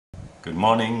Good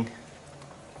morning.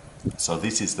 So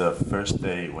this is the first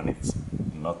day when it's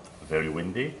not very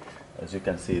windy. As you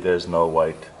can see, there's no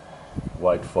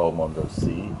white foam on the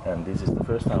sea, and this is the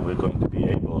first time we're going to be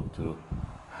able to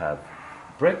have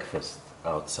breakfast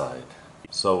outside.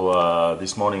 So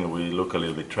this morning we look a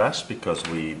little bit trashed because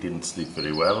we didn't sleep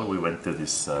very well. We went to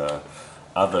this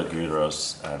other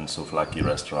gyros and souvlaki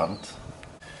restaurant,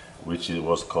 which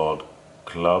was called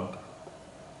Club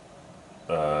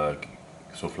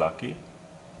Souvlaki,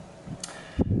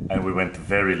 and we went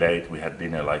very late. We had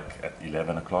dinner like at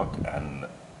 11 o'clock, and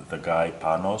the guy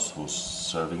Panos, who's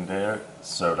serving there,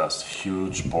 served us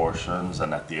huge portions,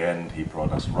 and at the end he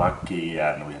brought us raki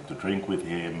and we had to drink with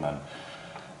him, and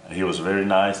he was very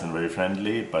nice and very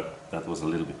friendly, but that was a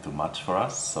little bit too much for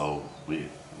us, so we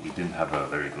didn't have a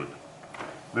very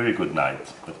good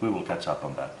night, but we will catch up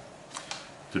on that.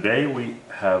 Today we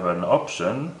have an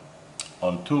option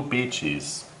on two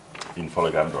beaches in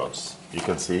Folegandros. You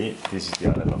can see this is the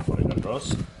island of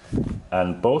Folegandros,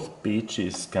 and both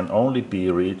beaches can only be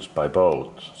reached by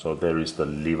boat. So there is the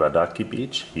Livadaki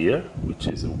beach here, which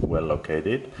is well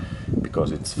located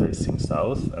because it's facing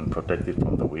south and protected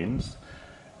from the winds,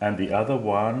 and the other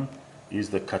one is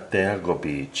the Kaale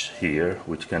beach here,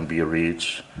 which can be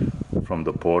reached from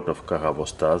the port of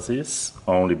Karavostasis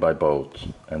only by boat,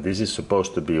 and this is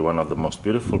supposed to be one of the most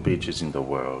beautiful beaches in the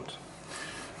world.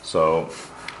 So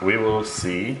we will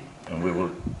see, and we will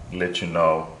let you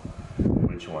know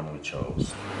which one we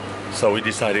chose. So we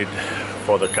decided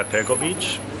for the Kaale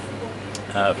beach.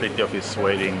 Fritjof is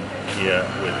waiting here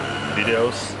with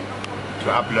videos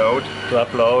to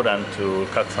upload and to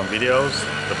cut some videos.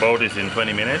 The boat is in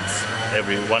 20 minutes,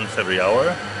 once every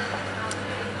hour.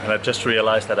 And I've just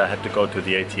realized that I had to go to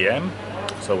the ATM.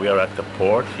 So we are at the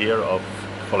port here of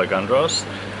Folegandros,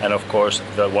 and of course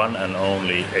the one and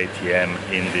only ATM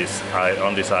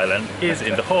on this island is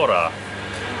in the Hora.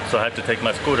 So I had to take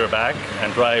my scooter back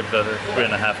and drive the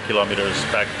 3.5 kilometers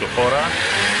back to Hora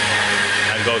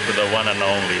and go to the one and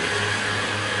only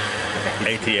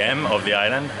ATM of the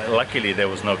island. Luckily there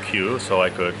was no queue, so I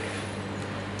could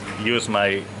use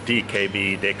my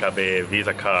DKB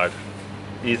Visa card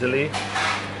easily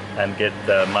and get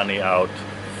the money out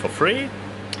for free.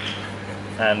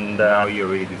 And now you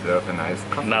really deserve a nice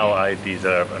coffee. Now I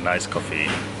deserve a nice coffee.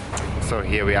 So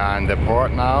here we are in the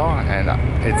port now, and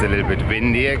it's a little bit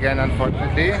windy again,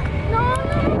 unfortunately.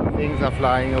 Things are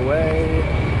flying away.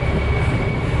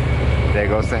 There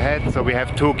goes the head. So we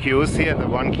have two queues here. The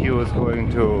one queue is going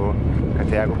to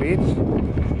Kaale beach,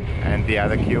 and the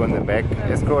other queue in the back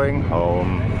is going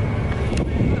home.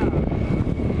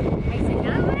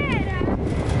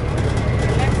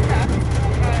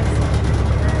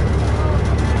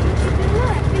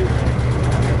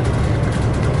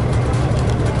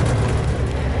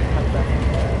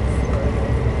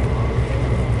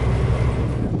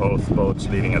 Both boats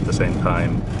leaving at the same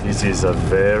time. This is a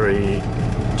very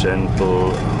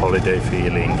gentle holiday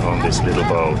feeling on this little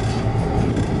boat.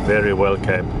 Very well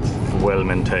kept, well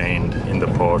maintained in the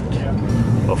port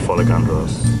of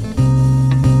Folegandros.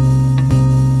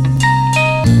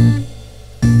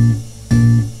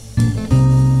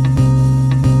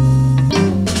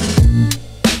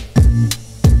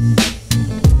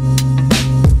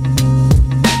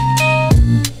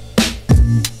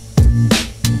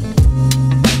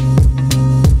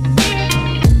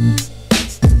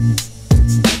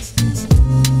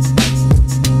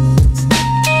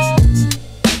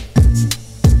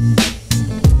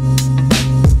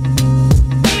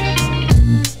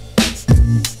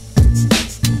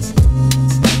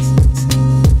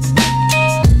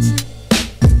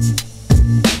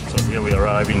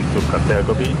 Arriving to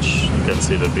Kaale beach. You can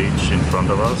see the beach in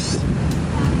front of us.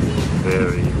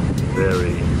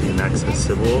 Very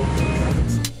inaccessible.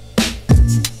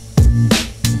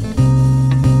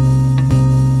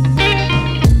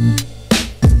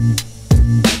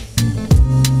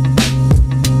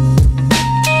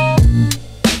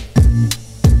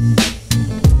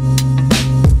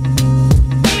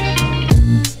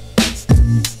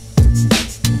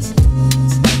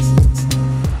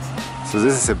 So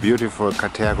this is a beautiful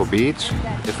Kaale beach.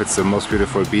 If it's the most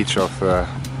beautiful beach of the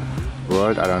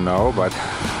world, I don't know, but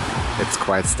it's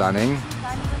quite stunning.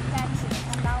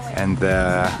 And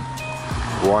the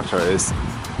water is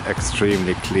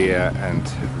extremely clear and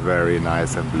very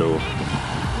nice and blue.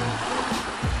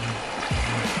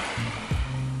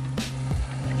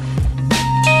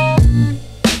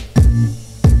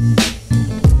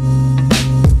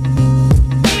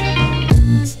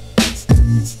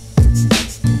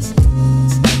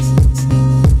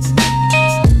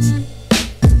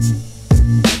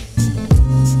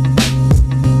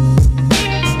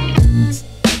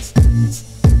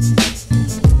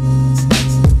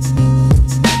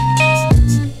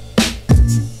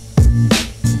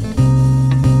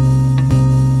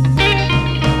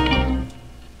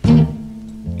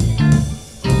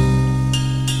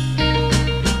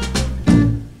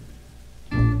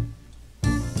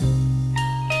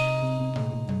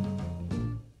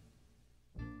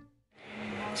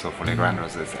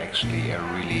 Folegandros is actually a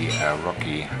really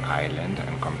rocky island,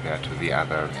 and compared to the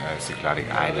other Cycladic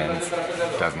islands,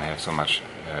 it doesn't have so much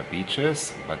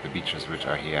beaches, but the beaches which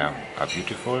are here are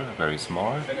beautiful, very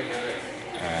small,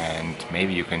 and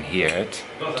maybe you can hear it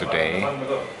today.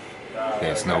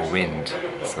 There's no wind,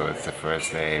 so it's the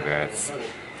first day where it's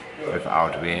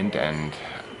without wind and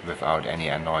without any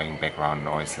annoying background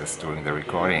noises during the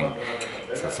recording.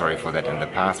 So sorry for that in the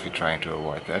past, we're trying to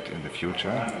avoid that in the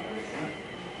future.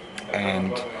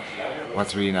 And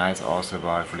what's really nice also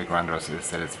about Folegandros is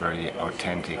that it's very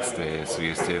authentic still, so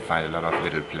you still find a lot of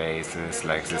little places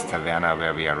like this taverna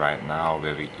where we are right now,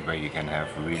 where you can have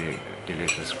really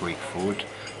delicious Greek food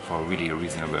for really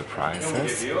reasonable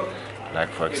prices. Like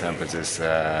for example this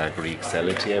Greek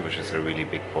salad here, which is a really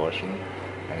big portion,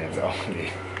 and it's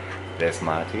only, there's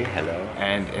Marty, hello.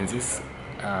 And in this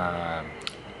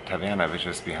taverna, which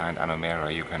is behind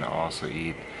Anomera, you can also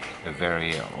eat a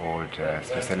very old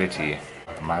specialty,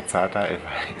 mazzata,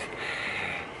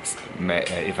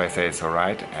 if I say it so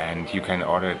right, and you can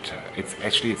order it.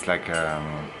 It's like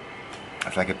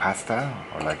a pasta,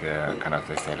 or like a kind of,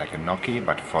 they say like a gnocchi,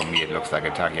 but for me it looks like a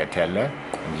tagliatelle,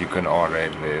 and you can order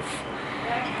it with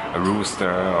a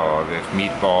rooster or with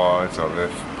meatballs or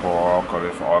with pork or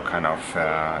with all kind of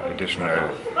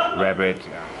additional rabbit.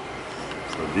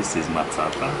 So this is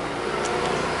mazzata.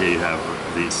 Here you have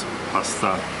this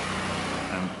pasta,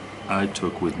 and I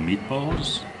took with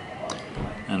meatballs,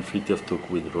 and Fritjof took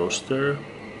with roaster,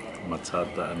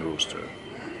 mazzata and rooster.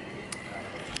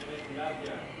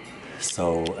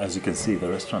 So as you can see, the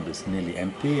restaurant is nearly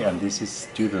empty, and this is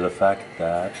due to the fact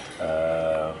that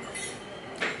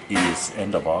it is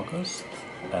end of August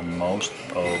and most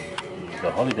of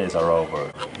the holidays are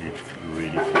over. It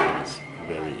really feels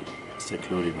very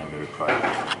secluded and very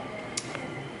private.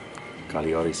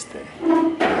 Kalioriste.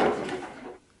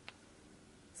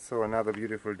 So another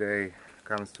beautiful day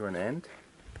comes to an end.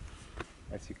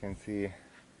 As you can see,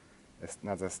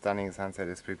 another stunning sunset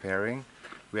is preparing.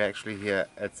 We are actually here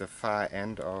at the far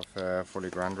end of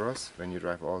Folegandros. When you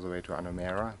drive all the way to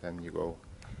Anomera, then you go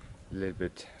a little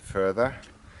bit further,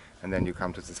 and then you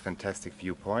come to this fantastic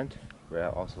viewpoint where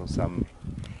also some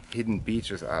hidden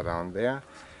beaches are down there,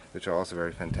 which are also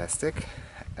very fantastic.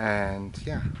 And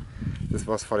yeah, this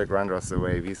was Folegandros the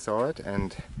way we saw it,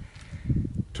 and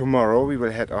tomorrow we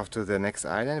will head off to the next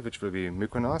island, which will be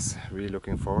Mykonos. Really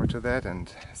looking forward to that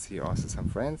and see also some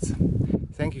friends.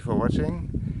 Thank you for watching.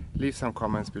 Leave some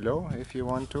comments below if you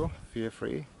want to, feel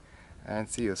free, and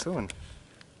see you soon.